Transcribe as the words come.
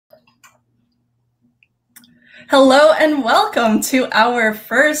Hello and welcome to our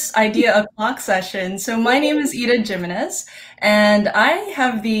first Idea O'Clock session. So my name is Ida Jimenez, and I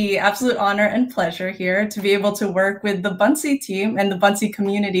have the absolute honor and pleasure here to be able to work with the Buncee team and the Buncee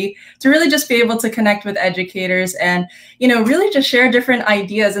community to really just be able to connect with educators and, really just share different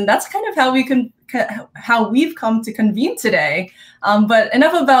ideas. And that's kind of how we've come to convene today. But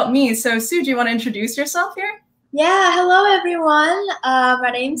enough about me. So Sue, do you want to introduce yourself here? Yeah, hello everyone.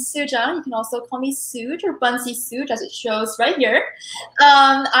 My name's Sujan. You can also call me Suj or Buncee Suj as it shows right here.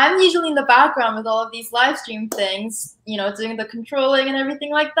 I'm usually in the background with all of these live stream things, doing the controlling and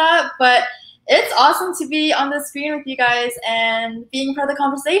everything like that. But it's awesome to be on the screen with you guys and being part of the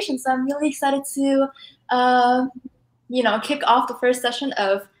conversation. So I'm really excited to, kick off the first session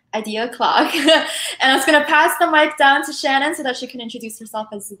of Idea Clock. And I was going to pass the mic down to Shannon so that she can introduce herself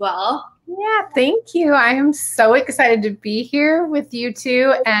as well. Yeah, thank you. I am so excited to be here with you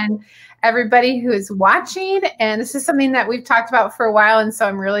two and everybody who is watching. And this is something that we've talked about for a while. And so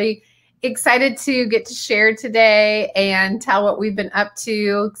I'm really excited to get to share today and tell what we've been up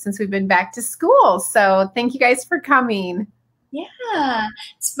to since we've been back to school. So thank you guys for coming. Yeah,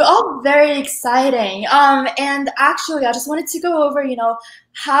 it's all very exciting. And actually, I just wanted to go over,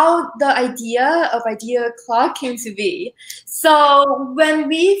 how the idea of Idea Clock came to be. So when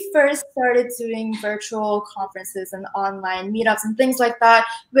we first started doing virtual conferences and online meetups and things like that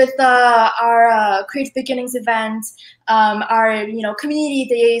with our Creative Beginnings event, our community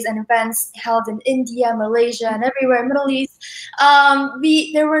days and events held in India, Malaysia, and everywhere, Middle East,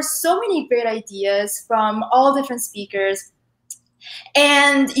 there were so many great ideas from all different speakers.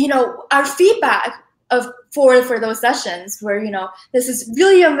 And our feedback for those sessions were, this is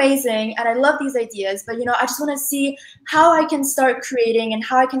really amazing and I love these ideas, but I just want to see how I can start creating and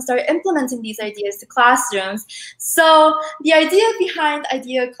how I can start implementing these ideas to classrooms. So the idea behind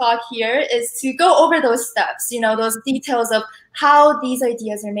Idea Clock here is to go over those steps, those details of how these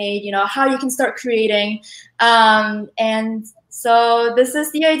ideas are made, how you can start creating, and so this is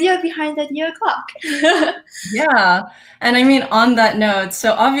the idea behind Idea Clock. Yeah. And I mean, on that note,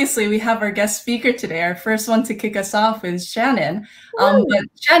 so obviously we have our guest speaker today. Our first one to kick us off is Shannon. But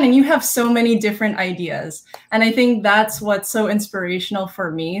Shannon, you have so many different ideas. And I think that's what's so inspirational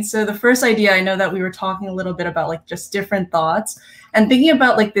for me. So the first idea, I know that we were talking a little bit about like just different thoughts and thinking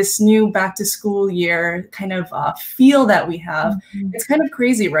about like this new back to school year kind of feel that we have. It's kind of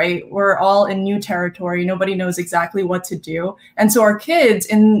crazy, right? We're all in new territory. Nobody knows exactly what to do. And so our kids,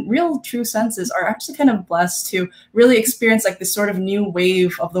 in real true senses, are actually kind of blessed to really experience like this sort of new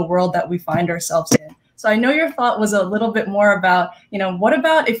wave of the world that we find ourselves in. So I know your thought was a little bit more about, what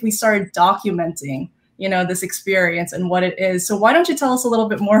about if we started documenting, this experience and what it is? So why don't you tell us a little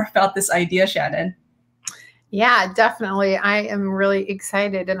bit more about this idea, Shannon? Yeah, definitely. I am really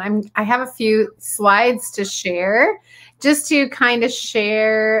excited, and I have a few slides to share just to kind of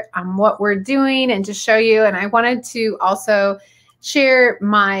share what we're doing and to show you. And I wanted to also share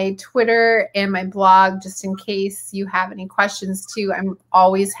my Twitter and my blog just in case you have any questions too. I'm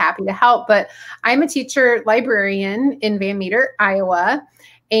always happy to help, but I'm a teacher librarian in Van Meter, Iowa,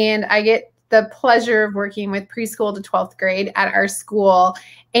 and I get the pleasure of working with preschool to 12th grade at our school.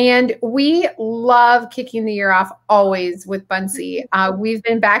 And we love kicking the year off always with Buncee. We've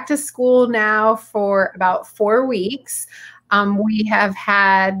been back to school now for about 4 weeks. We have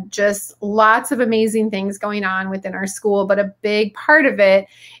had just lots of amazing things going on within our school, but a big part of it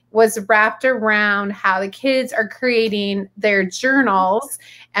was wrapped around how the kids are creating their journals,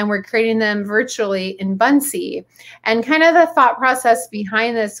 and we're creating them virtually in Buncee. And kind of the thought process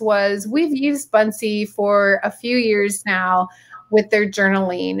behind this was we've used Buncee for a few years now with their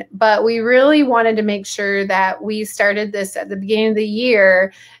journaling, but we really wanted to make sure that we started this at the beginning of the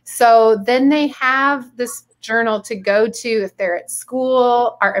year. So then they have this journal to go to if they're at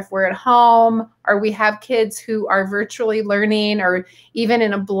school or if we're at home, or we have kids who are virtually learning or even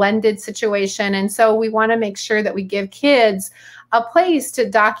in a blended situation. And so we want to make sure that we give kids a place to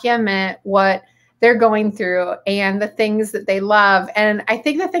document what they're going through and the things that they love. And I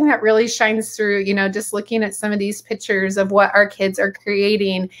think the thing that really shines through, just looking at some of these pictures of what our kids are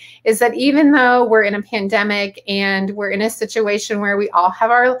creating is that even though we're in a pandemic and we're in a situation where we all have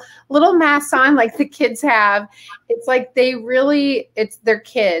our little masks on like the kids have, it's like it's their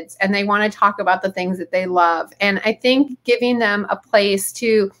kids and they want to talk about the things that they love. And I think giving them a place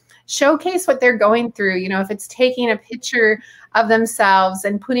to showcase what they're going through, if it's taking a picture of themselves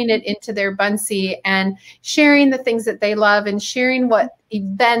and putting it into their Buncee and sharing the things that they love and sharing what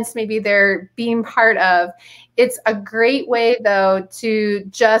events maybe they're being part of. It's a great way, though, to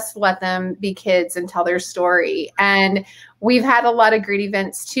just let them be kids and tell their story. And we've had a lot of great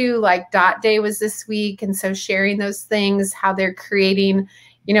events too, like Dot Day was this week. And so sharing those things, how they're creating,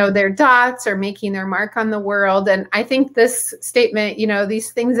 you know, their dots or making their mark on the world. And I think this statement, you know,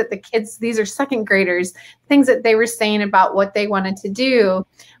 these things that the kids, these are second graders, things that they were saying about what they wanted to do.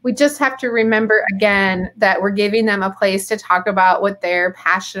 We just have to remember again that we're giving them a place to talk about what they're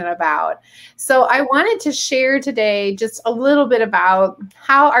passionate about. So I wanted to share today just a little bit about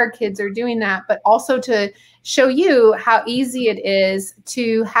how our kids are doing that, but also to show you how easy it is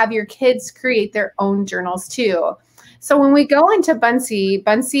to have your kids create their own journals too. So when we go into Buncee,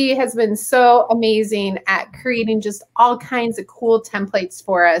 Buncee has been so amazing at creating just all kinds of cool templates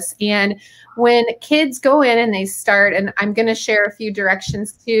for us. And when kids go in and they start, and I'm going to share a few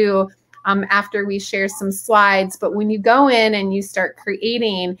directions too after we share some slides, but when you go in and you start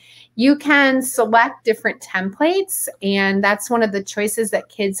creating, you can select different templates. And that's one of the choices that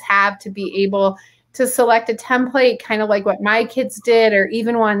kids have, to be able to select a template, kind of like what my kids did, or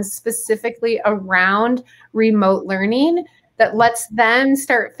even one specifically around remote learning that lets them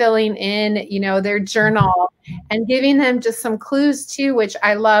start filling in, you know, their journal and giving them just some clues too, which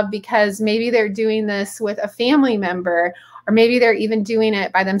I love, because maybe they're doing this with a family member, or maybe they're even doing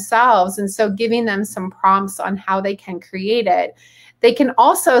it by themselves. And so giving them some prompts on how they can create it. They can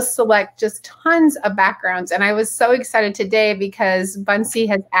also select just tons of backgrounds. And I was so excited today because Buncee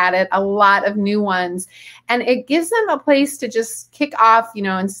has added a lot of new ones. And it gives them a place to just kick off, you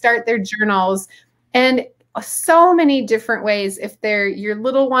know, and start their journals. And so many different ways, if they're your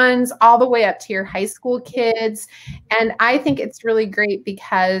little ones all the way up to your high school kids. And I think it's really great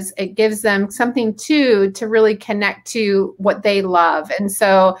because it gives them something to really connect to what they love. And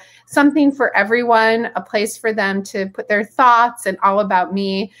so something for everyone, a place for them to put their thoughts and all about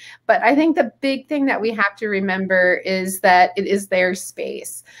me. But I think the big thing that we have to remember is that it is their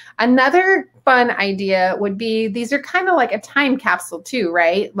space. Another fun idea would be, these are kind of like a time capsule too,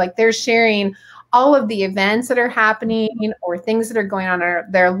 right? Like they're sharing all of the events that are happening or things that are going on in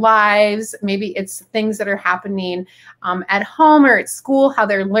their lives. Maybe it's things that are happening at home or at school, how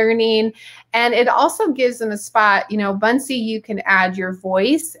they're learning. And it also gives them a spot, you know, Buncee, you can add your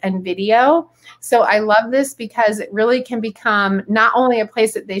voice and video. So I love this because it really can become not only a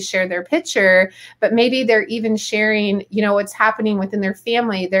place that they share their picture, but maybe they're even sharing, you know, what's happening within their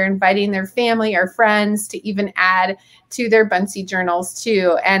family. They're inviting their family or friends to even add to their Buncee journals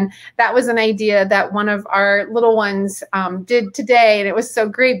too. And that was an idea that one of our little ones did today. And it was so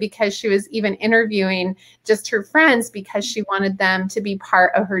great because she was even interviewing just her friends because she wanted them to be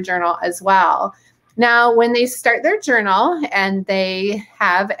part of her journal as well. Now, when they start their journal and they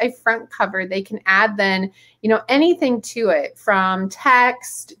have a front cover, they can add then, you know, anything to it, from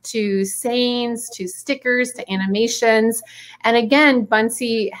text to sayings to stickers to animations. And again,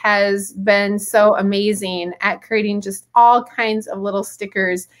 Buncee has been so amazing at creating just all kinds of little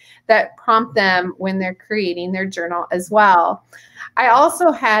stickers that prompt them when they're creating their journal as well. I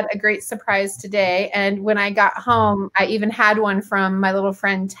also had a great surprise today. And when I got home, I even had one from my little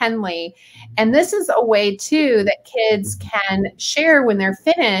friend Tenley. And this is a way too that kids can share when they're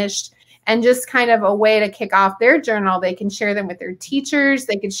finished, and just kind of a way to kick off their journal. They can share them with their teachers.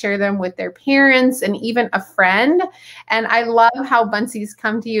 They can share them with their parents and even a friend. And I love how Buncee's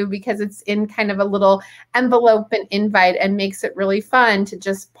come to you because it's in kind of a little envelope and invite, and makes it really fun to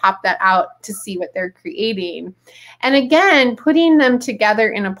just pop that out to see what they're creating. And again, putting them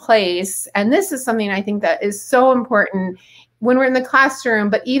together in a place. And this is something I think that is so important when we're in the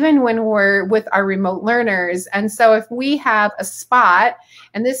classroom, but even when we're with our remote learners. And so if we have a spot,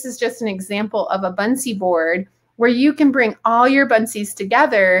 and this is just an example of a Buncee board where you can bring all your Buncees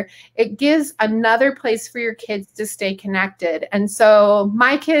together, it gives another place for your kids to stay connected. And so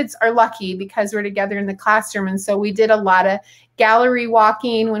my kids are lucky because we're together in the classroom. And so we did a lot of gallery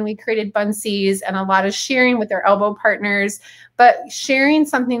walking when we created Buncees, and a lot of sharing with their elbow partners. But sharing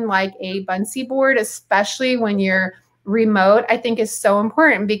something like a Buncee board, especially when you're remote, I think is so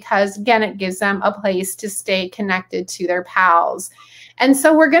important because, again, it gives them a place to stay connected to their pals. And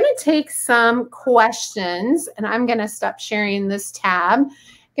so we're going to take some questions, and I'm going to stop sharing this tab. I'm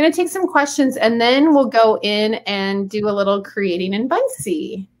going to take some questions, and then we'll go in and do a little creating in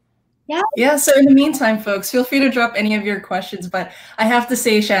Buncee. Yeah, so in the meantime, folks, feel free to drop any of your questions. But I have to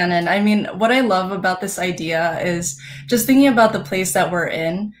say, Shannon, I mean, what I love about this idea is just thinking about the place that we're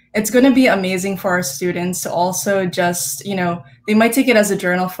in. It's going to be amazing for our students to also just, you know, they might take it as a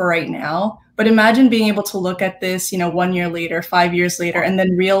journal for right now, but imagine being able to look at this, you know, 1 year later, 5 years later, and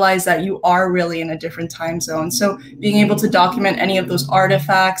then realize that you are really in a different time zone. So being able to document any of those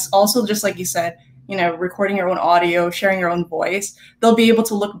artifacts, also, just like you said, recording your own audio, sharing your own voice, they'll be able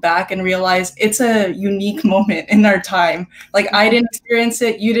to look back and realize it's a unique moment in our time. Like I didn't experience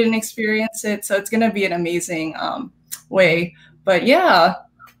it, you didn't experience it, so it's going to be an amazing way. But yeah,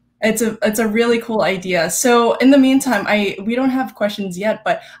 it's a really cool idea. So in the meantime, we don't have questions yet,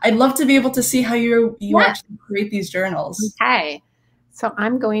 but I'd love to be able to see how you actually create these journals. Okay, so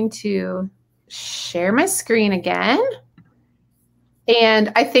I'm going to share my screen again.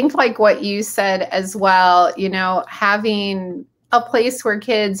 And I think like what you said as well, having a place where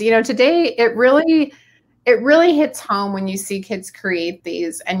kids, today it really hits home when you see kids create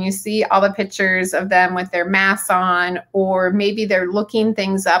these and you see all the pictures of them with their masks on, or maybe they're looking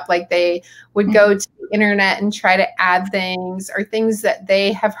things up, like they would go to the internet and try to add things or things that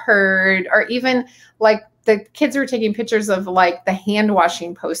they have heard, or even like the kids were taking pictures of like the hand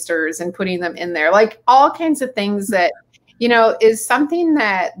washing posters and putting them in there, like all kinds of things that, is something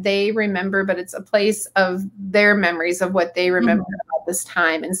that they remember, but it's a place of their memories of what they remember about this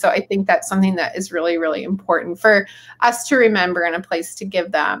time. And so I think that's something that is really, really important for us to remember and a place to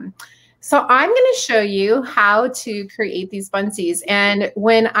give them. So I'm going to show you how to create these buncees. And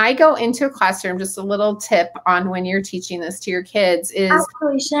when I go into a classroom, just a little tip on when you're teaching this to your kids is...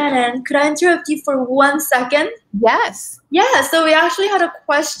 Actually, Shannon, could I interrupt you for 1 second? Yes. Yeah, so we actually had a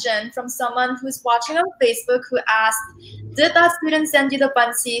question from someone who's watching on Facebook who asked, did that student send you the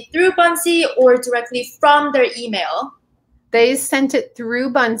Buncee through Buncee or directly from their email? They sent it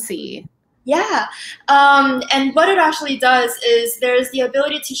through Buncee. Yeah, and what it actually does is there's the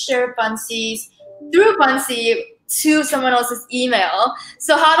ability to share Buncees through Buncee to someone else's email.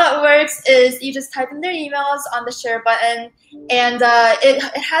 So how that works is you just type in their emails on the share button, and it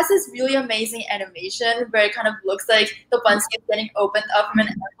has this really amazing animation where it kind of looks like the Buncee is getting opened up from an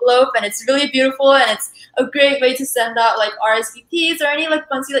envelope, and it's really beautiful, and it's a great way to send out like RSVPs or any like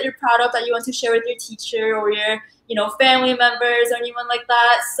Buncee that you're proud of that you want to share with your teacher or your family members or anyone like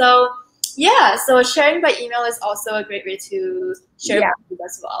that. So yeah, so sharing by email is also a great way to share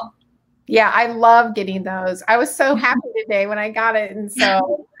as well. Yeah, I love getting those. I was so happy today when I got it, and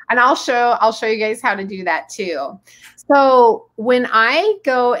I'll show you guys how to do that too. So when I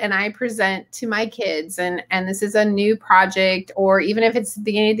go and I present to my kids, and this is a new project, or even if it's the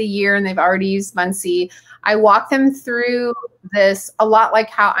beginning of the year and they've already used Buncee, I walk them through this a lot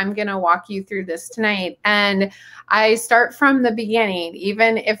like how I'm going to walk you through this tonight. And I start from the beginning,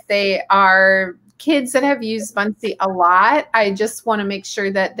 even if they are kids that have used Buncee a lot. I just want to make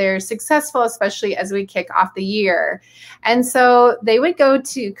sure that they're successful, especially as we kick off the year. And so they would go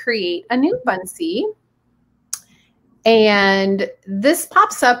to create a new Buncee. And this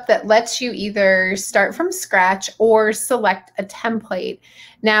pops up that lets you either start from scratch or select a template.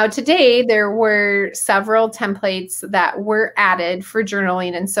 Now, today there were several templates that were added for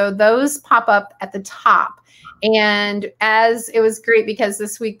journaling. And so those pop up at the top. And as it was great because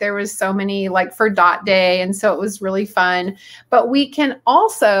this week there was so many like for dot day. And so it was really fun. But we can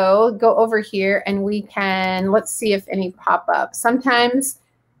also go over here and we can, let's see if any pop up. Sometimes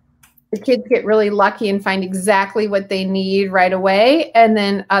the kids get really lucky and find exactly what they need right away. And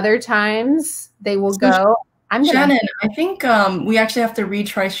then other times they will go. Shannon, I think we actually have to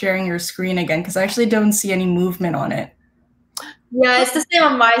retry sharing your screen again because I actually don't see any movement on it. Yeah, it's the same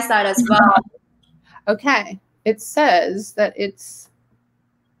on my side as well. Okay. It says that it's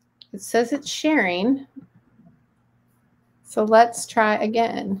sharing. So let's try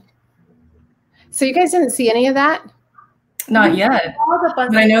again. So you guys didn't see any of that? Not yet,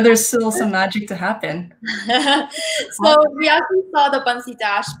 but I know there's still some magic to happen. So we actually saw the Buncee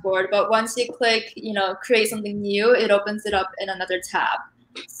dashboard, but once you click, create something new, it opens it up in another tab.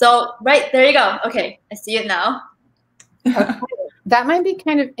 So right, there you go. Okay, I see it now. Okay. That might be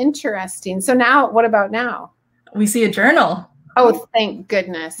kind of interesting. So now, what about now? We see a journal. Oh, thank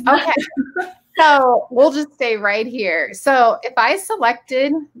goodness. Okay. So we'll just stay right here. So if I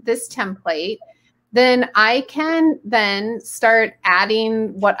selected this template, then I can then start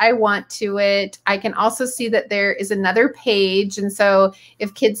adding what I want to it. I can also see that there is another page. And so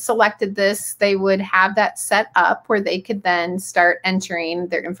if kids selected this, they would have that set up where they could then start entering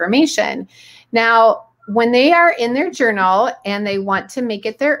their information. Now, when they are in their journal and they want to make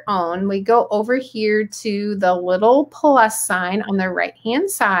it their own, we go over here to the little plus sign on the right-hand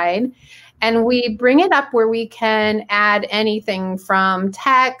side, and we bring it up where we can add anything from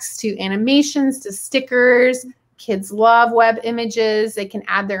text to animations to stickers. Kids love web images. They can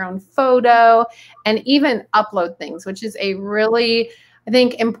add their own photo and even upload things, which is a really, I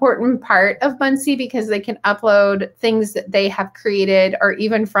think, important part of Buncee because they can upload things that they have created or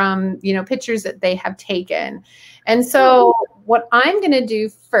even from, pictures that they have taken. And so what I'm going to do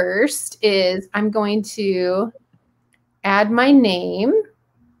first is I'm going to add my name.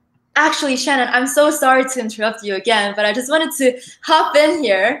 Actually, Shannon, I'm so sorry to interrupt you again, but I just wanted to hop in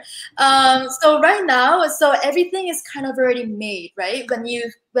here. So right now, so everything is kind of already made, right?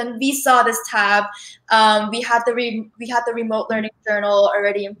 When we saw this tab, we had the remote learning journal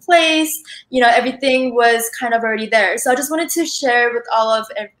already in place. Everything was kind of already there. So I just wanted to share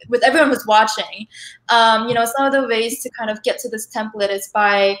with everyone who's watching. Some of the ways to kind of get to this template is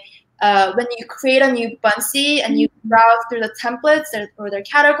by when you create a new Buncee and you browse through the templates or their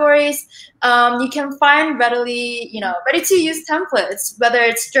categories, you can find ready to use templates, whether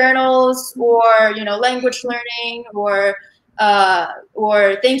it's journals or language learning or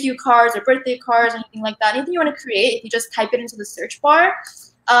thank you cards or birthday cards, anything like that. Anything you want to create, if you just type it into the search bar,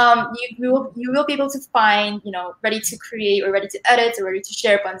 you will be able to find ready to create or ready to edit or ready to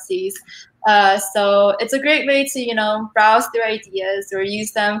share Buncees. So it's a great way to browse through ideas or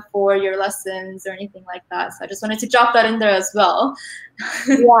use them for your lessons or anything like that. So I just wanted to drop that in there as well.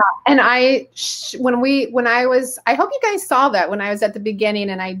 Yeah, and I hope you guys saw that when I was at the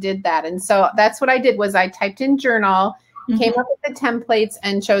beginning and I did that. And so that's what I did was I typed in journal, came up with the templates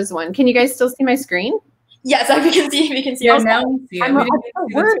and chose one. Can you guys still see my screen? Yes, we can see. Yeah, now we see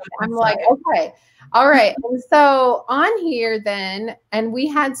it. I'm like, okay. All right. And so on here then, and we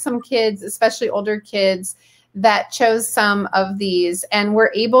had some kids, especially older kids, that chose some of these and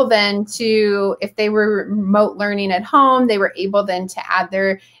were able then to, if they were remote learning at home, they were able then to add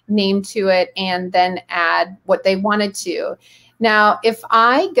their name to it and then add what they wanted to. Now, if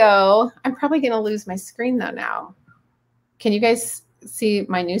I go, I'm probably going to lose my screen though now. Can you guys see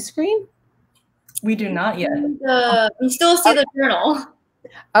my new screen? We do not yet. We still see the journal.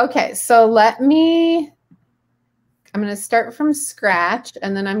 Okay, so I'm going to start from scratch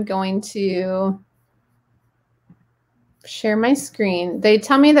and then I'm going to share my screen. They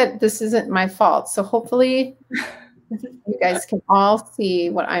tell me that this isn't my fault. So hopefully you guys can all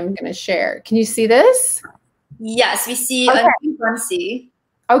see what I'm going to share. Can you see this? Yes, we see a new Buncee.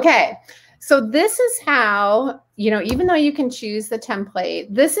 Okay, so this is how, even though you can choose the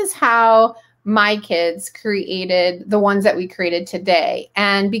template, this is how my kids created the ones that we created today.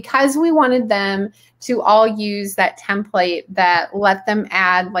 And because we wanted them to all use that template that let them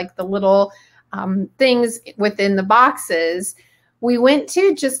add like the little things within the boxes, we went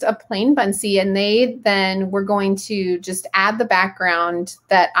to just a plain Buncee and they then were going to just add the background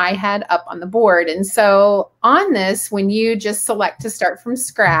that I had up on the board. And so on this, when you just select to start from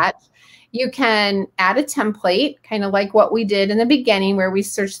scratch, you can add a template, kind of like what we did in the beginning where we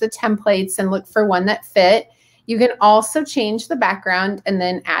searched the templates and look for one that fit. You can also change the background and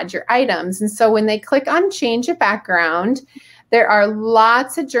then add your items. And so when they click on change a background, there are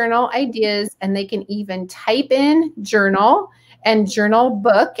lots of journal ideas and they can even type in journal and journal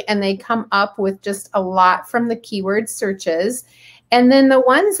book and they come up with just a lot from the keyword searches. And then the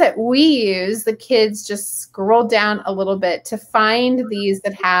ones that we use, the kids just scroll down a little bit to find these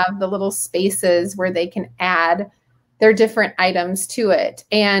that have the little spaces where they can add their different items to it.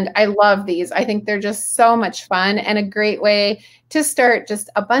 And I love these. I think they're just so much fun and a great way to start just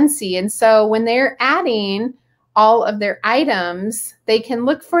a Buncee. And so when they're adding all of their items, they can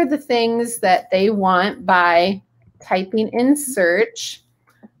look for the things that they want by typing in search.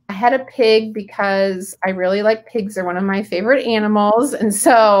 I had a pig because I really like pigs. They're one of my favorite animals. And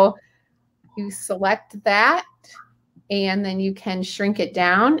so you select that and then you can shrink it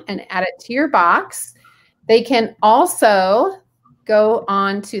down and add it to your box. They can also go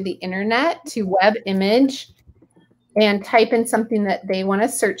on to the internet to web image and type in something that they want to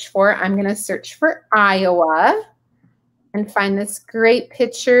search for. I'm going to search for Iowa and find this great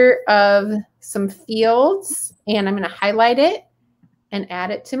picture of some fields and I'm going to highlight it and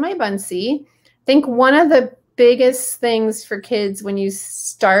add it to my Buncee. I think one of the biggest things for kids when you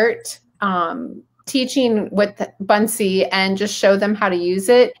start teaching with Buncee and just show them how to use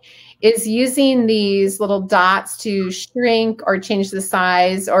it is using these little dots to shrink or change the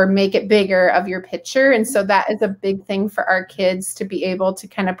size or make it bigger of your picture. And so that is a big thing for our kids to be able to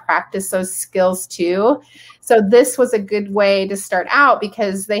kind of practice those skills too. So this was a good way to start out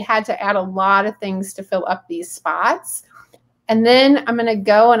because they had to add a lot of things to fill up these spots. And then I'm going to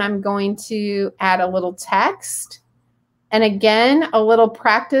go and I'm going to add a little text. And again, a little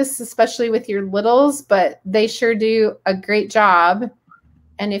practice, especially with your littles, but they sure do a great job.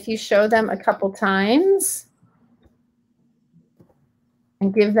 And if you show them a couple times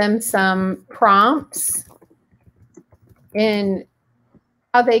and give them some prompts in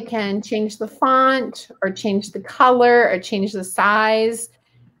how they can change the font or change the color or change the size,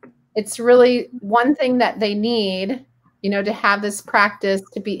 it's really one thing that they need to have this practice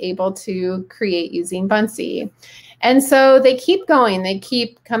to be able to create using Buncee. And so they keep going. They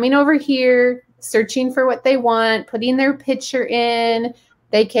keep coming over here, searching for what they want, putting their picture in.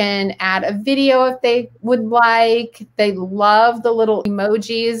 They can add a video if they would like. They love the little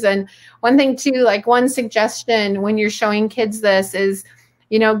emojis. And one thing too, like one suggestion when you're showing kids this is,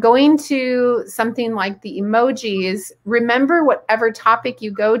 going to something like the emojis, remember whatever topic you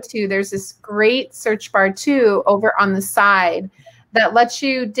go to, there's this great search bar too over on the side that lets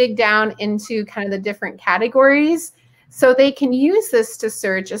you dig down into kind of the different categories. So they can use this to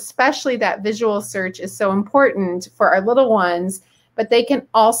search, especially that visual search is so important for our little ones, but they can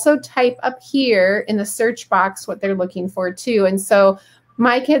also type up here in the search box what they're looking for too. And so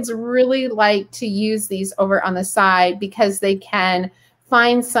my kids really like to use these over on the side because they can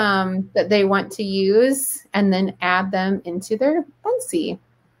find some that they want to use and then add them into their Buncee.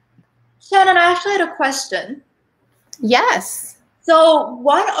 Shannon, I actually had a question. Yes. So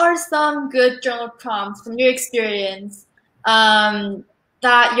what are some good journal prompts from your experience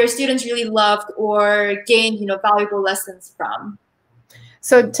that your students really loved or gained, valuable lessons from?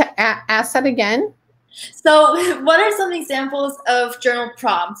 So to ask that again. So what are some examples of journal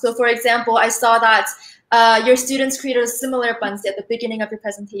prompts? So for example, I saw that your students created a similar Buncee at the beginning of your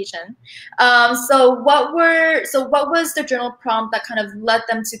presentation. So what was the journal prompt that kind of led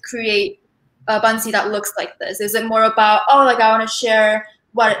them to create a Buncee that looks like this? Is it more about, I want to share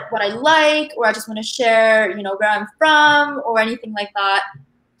what I like, or I just want to share, where I'm from, or anything like that?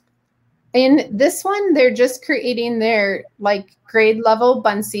 In this one, they're just creating their grade level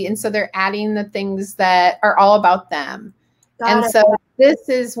Buncee, and so they're adding the things that are all about them. So this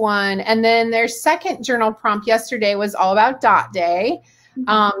is one. And then their second journal prompt yesterday was all about Dot Day.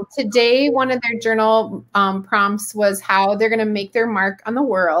 Today, one of their journal prompts was how they're going to make their mark on the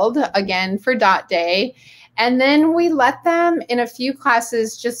world, again, for Dot Day. And then we let them in a few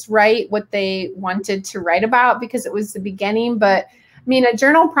classes just write what they wanted to write about because it was the beginning. But I mean, a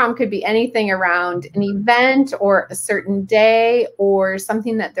journal prompt could be anything around an event or a certain day or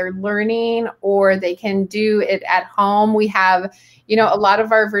something that they're learning, or they can do it at home. We have, a lot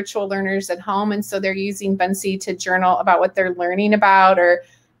of our virtual learners at home, and so they're using Buncee to journal about what they're learning about or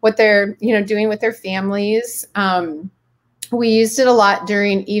what they're, doing with their families. We used it a lot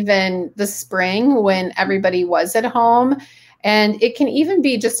during even the spring when everybody was at home. And it can even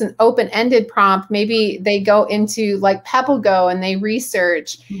be just an open-ended prompt. Maybe they go into PebbleGo and they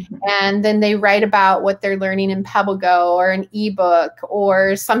research, and then they write about what they're learning in PebbleGo or an ebook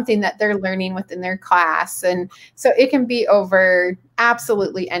or something that they're learning within their class. And so it can be over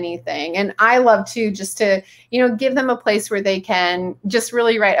absolutely anything. And I love to just to, give them a place where they can just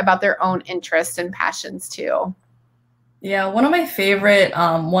really write about their own interests and passions too. Yeah, one of my favorite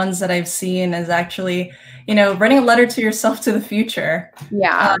ones that I've seen is actually, writing a letter to yourself to the future.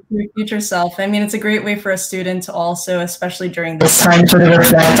 Yeah. To your future self. I mean, it's a great way for a student to also, especially during this time, sort of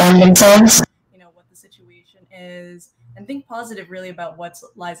reflect on themselves, what the situation is, and think positive really about what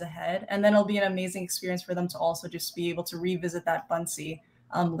lies ahead. And then it'll be an amazing experience for them to also just be able to revisit that Buncee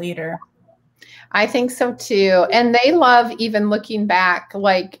later. I think so too. And they love even looking back,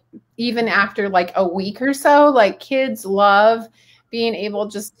 even after a week or so, kids love being able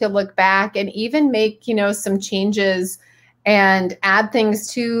just to look back and even make, some changes and add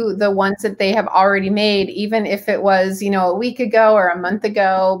things to the ones that they have already made, even if it was, a week ago or a month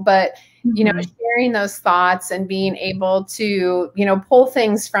ago. But, sharing those thoughts and being able to, pull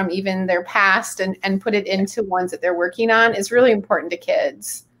things from even their past and put it into ones that they're working on is really important to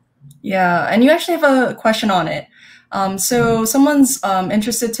kids. Yeah, and you actually have a question on it. So someone's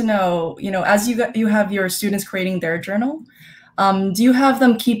interested to know, as you have your students creating their journal, do you have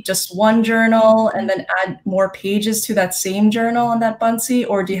them keep just one journal and then add more pages to that same journal on that Buncee,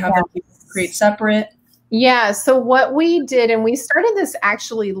 or do you have them create separate? Yeah, so what we did, and we started this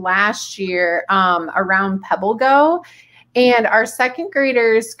actually last year around PebbleGo, and our second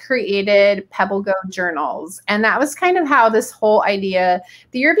graders created PebbleGo journals. And that was kind of how this whole idea,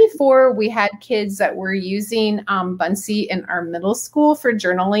 the year before we had kids that were using Buncee in our middle school for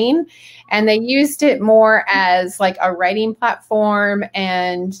journaling. And they used it more as a writing platform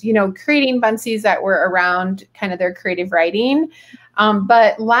and, creating Buncees that were around kind of their creative writing.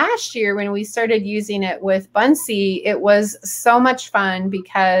 But last year when we started using it with Buncee, it was so much fun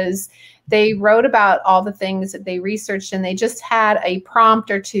because they wrote about all the things that they researched, and they just had a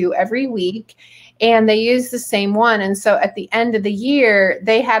prompt or two every week. and they used the same one. And so at the end of the year,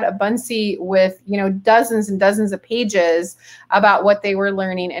 they had a Buncee with, you know, dozens and dozens of pages about what they were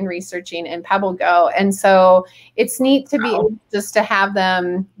learning and researching in PebbleGo. And so it's neat to be able just to have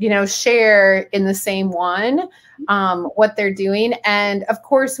them, you know, share in the same one what they're doing. And of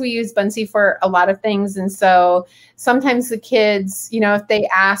course, we use Buncee for a lot of things. And so sometimes the kids, you know, if they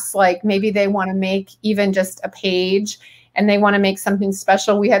ask, like maybe they want to make even just a page and they want to make something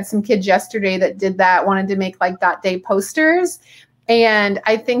special. We had some kids yesterday that did that, wanted to make like that day posters. And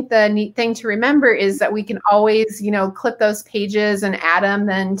I think the neat thing to remember is that we can always, you know, clip those pages and add them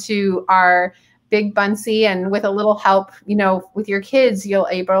then to our big Buncee. And with a little help, you know, with your kids, you'll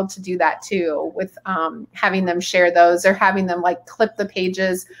able to do that too, with having them share those or having them like clip the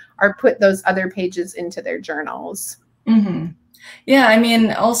pages or put those other pages into their journals. Mm-hmm. Yeah, I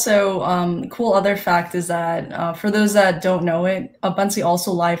mean, also, cool other fact is that for those that don't know it, Buncee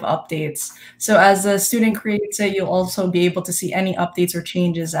also live updates. So as a student creates it, you'll also be able to see any updates or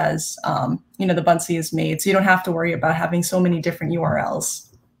changes as, you know, the Buncee is made. So you don't have to worry about having so many different URLs.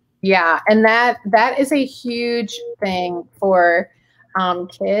 Yeah, and that is a huge thing for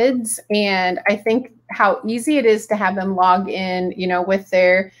kids. And I think how easy it is to have them log in, you know, with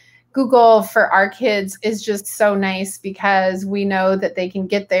their Google for our kids is just so nice because we know that they can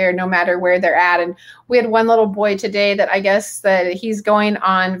get there no matter where they're at. And we had one little boy today that I guess that he's going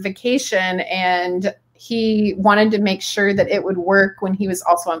on vacation and he wanted to make sure that it would work when he was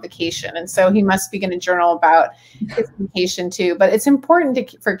also on vacation. And so he must be going to journal about his vacation too. But it's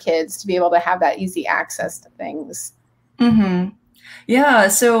important for kids to be able to have that easy access to things. Mm-hmm. Yeah,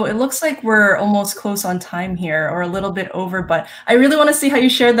 so it looks like we're almost close on time here or a little bit over, but I really want to see how you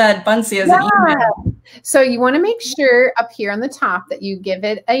share that Buncee as an email. So you want to make sure up here on the top that you give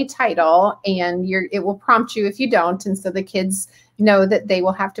it a title and it will prompt you if you don't. And so the kids know that they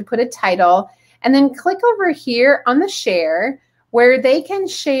will have to put a title and then click over here on the share where they can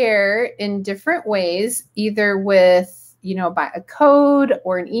share in different ways, either with, you know, by a code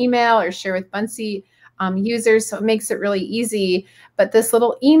or an email or share with Buncee users. So it makes it really easy. But this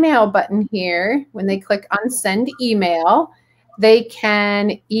little email button here, when they click on send email, they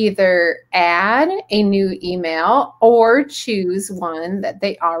can either add a new email or choose one that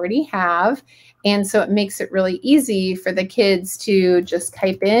they already have. And so it makes it really easy for the kids to just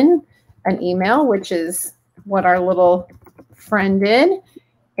type in an email, which is what our little friend did.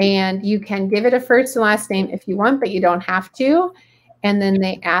 And you can give it a first and last name if you want, but you don't have to. And then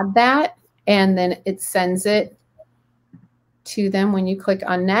they add that. And then it sends it to them when you click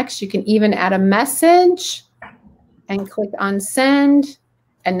on next. You can even add a message and click on send.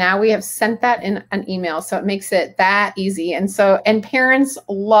 And now we have sent that in an email. So it makes it that easy. And parents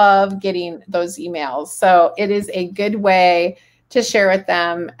love getting those emails. So it is a good way to share with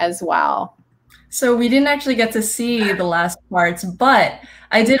them as well. So we didn't actually get to see the last parts, but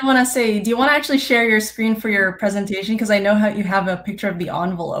I did want to say, do you want to actually share your screen for your presentation? Because I know how you have a picture of the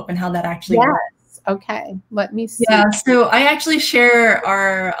envelope and how that actually works. Okay, let me see. Yeah, so I actually share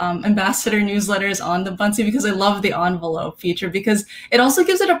our ambassador newsletters on the Buncee because I love the envelope feature because it also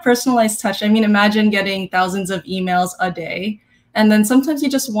gives it a personalized touch. I mean, imagine getting thousands of emails a day. And then sometimes you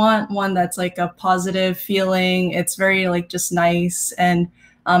just want one that's like a positive feeling. It's very like just nice and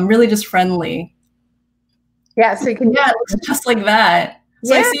really just friendly. Yeah, so you can just like that.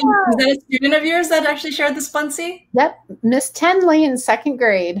 So I see, is that a student of yours that actually shared this Buncee? Yep, Miss Tenley in 2nd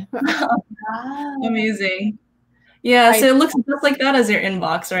grade. Wow. Amazing. Yeah, so it looks just like that as your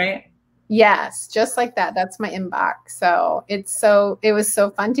inbox, right? Yes, just like that. That's my inbox. So it was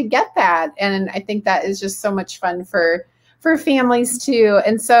so fun to get that. And I think that is just so much fun for families too.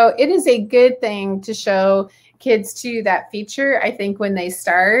 And so it is a good thing to show kids too that feature, I think, when they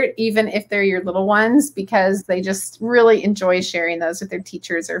start, even if they're your little ones, because they just really enjoy sharing those with their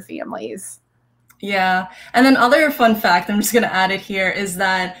teachers or families. Yeah. And then other fun fact, I'm just going to add it here, is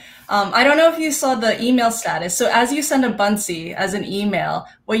that I don't know if you saw the email status. So as you send a Buncee as an email,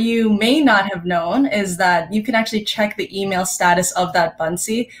 what you may not have known is that you can actually check the email status of that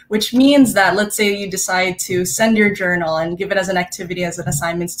Buncee, which means that let's say you decide to send your journal and give it as an activity, as an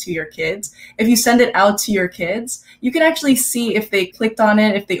assignment to your kids. If you send it out to your kids, you can actually see if they clicked on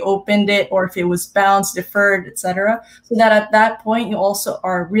it, if they opened it, or if it was bounced, deferred, etc. So that at that point, you also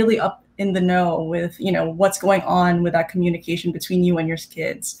are really up in the know with, you know, what's going on with that communication between you and your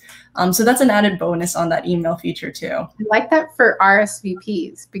kids. So that's an added bonus on that email feature too. I like that for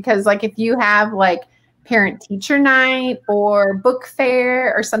RSVPs because like if you have like parent teacher night or book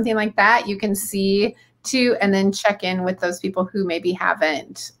fair or something like that, you can see too, and then check in with those people who maybe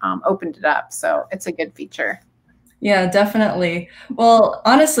haven't opened it up. So it's a good feature. Yeah, definitely. Well,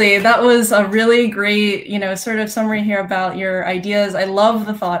 honestly, that was a really great, sort of summary here about your ideas. I love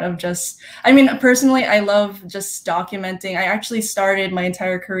the thought of I mean, personally, I love just documenting. I actually started my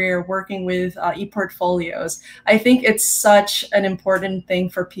entire career working with e-portfolios. I think it's such an important thing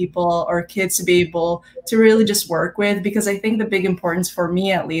for people or kids to be able to really just work with, because I think the big importance for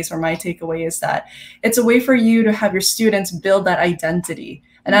me, at least, or my takeaway is that it's a way for you to have your students build that identity.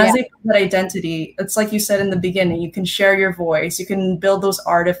 And as they build that identity, it's like you said in the beginning, you can share your voice, you can build those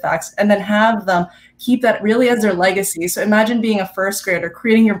artifacts, and then have them keep that really as their legacy. So imagine being a first grader,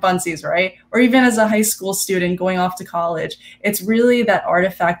 creating your Buncees, right? Or even as a high school student going off to college. It's really that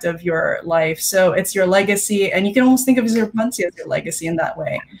artifact of your life. So it's your legacy, and you can almost think of your Buncee as your legacy in that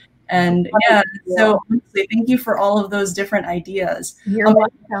way. And yeah, so honestly, thank you for all of those different ideas. You're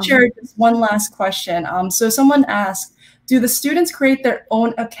welcome. I'll share just one last question. So someone asked, do the students create their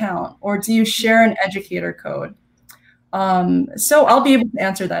own account, or do you share an educator code? So I'll be able to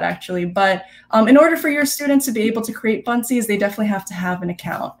answer that actually, but in order for your students to be able to create Buncees, they definitely have to have an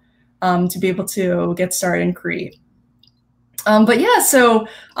account to be able to get started and create. But yeah, so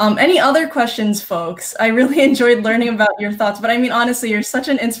any other questions, folks? I really enjoyed learning about your thoughts, but I mean, honestly, you're such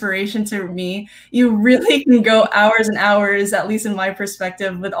an inspiration to me. You really can go hours and hours, at least in my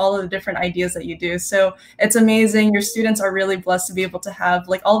perspective, with all of the different ideas that you do. So it's amazing. Your students are really blessed to be able to have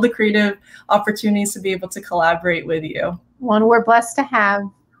like all the creative opportunities to be able to collaborate with you. Well, and we're blessed to have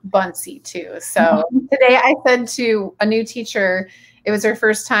Buncee too. So today I said to a new teacher, it was her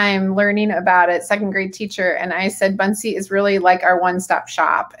first time learning about it, second grade teacher. And I said, Buncee is really like our one-stop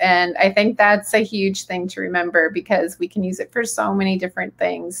shop. And I think that's a huge thing to remember, because we can use it for so many different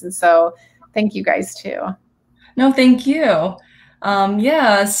things. And so thank you guys too. No, thank you.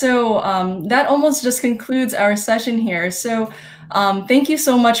 Yeah, so that almost just concludes our session here. So thank you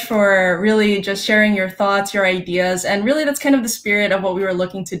so much for really just sharing your thoughts, your ideas, and really that's kind of the spirit of what we were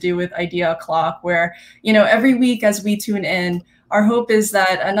looking to do with Idea O'Clock, where, every week as we tune in, our hope is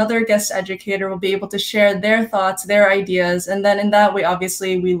that another guest educator will be able to share their thoughts, their ideas, and then in that way,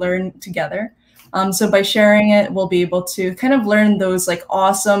 obviously, we learn together. So by sharing it, we'll be able to kind of learn those like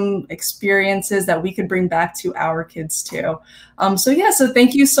awesome experiences that we could bring back to our kids too. So yeah, so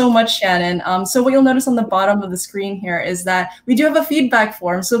thank you so much, Shannon. So what you'll notice on the bottom of the screen here is that we do have a feedback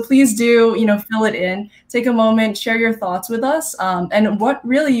form. So please do, fill it in, take a moment, share your thoughts with us, and what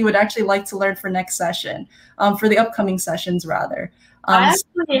really you would actually like to learn for next session, for the upcoming sessions rather. I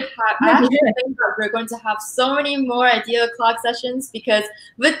actually think that we're going to have so many more Idea O'Clock sessions, because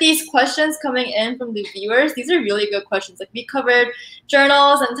with these questions coming in from the viewers, these are really good questions. Like, we covered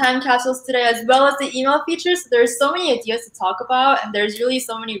journals and time capsules today, as well as the email features. So there's so many ideas to talk about, and there's really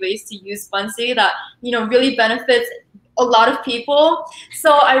so many ways to use Buncee that, really benefits a lot of people.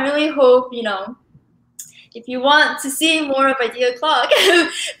 So I really hope, if you want to see more of Idea O'Clock,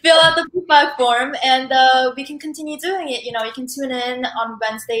 fill out the feedback form, and we can continue doing it. You can tune in on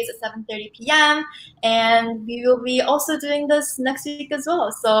Wednesdays at 7:30 p.m. and we will be also doing this next week as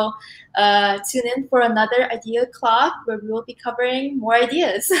well. So tune in for another Idea O'Clock, where we will be covering more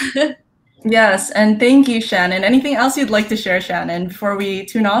ideas. Yes, and thank you, Shannon. Anything else you'd like to share, Shannon, before we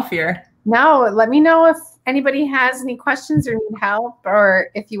tune off here? No, let me know if anybody has any questions or need help, or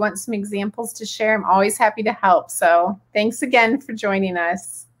if you want some examples to share. I'm always happy to help. So thanks again for joining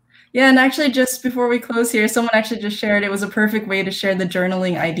us. Yeah, and actually just before we close here, someone actually just shared it was a perfect way to share the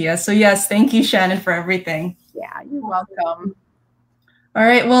journaling idea. So yes, thank you, Shannon, for everything. Yeah, you're welcome. All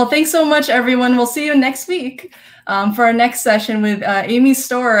right, well, thanks so much, everyone. We'll see you next week for our next session with Amy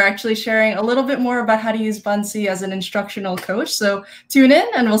Storer, actually sharing a little bit more about how to use Buncee as an instructional coach. So tune in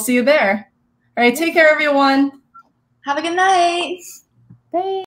and we'll see you there. All right, take care, everyone. Have a good night. Thanks.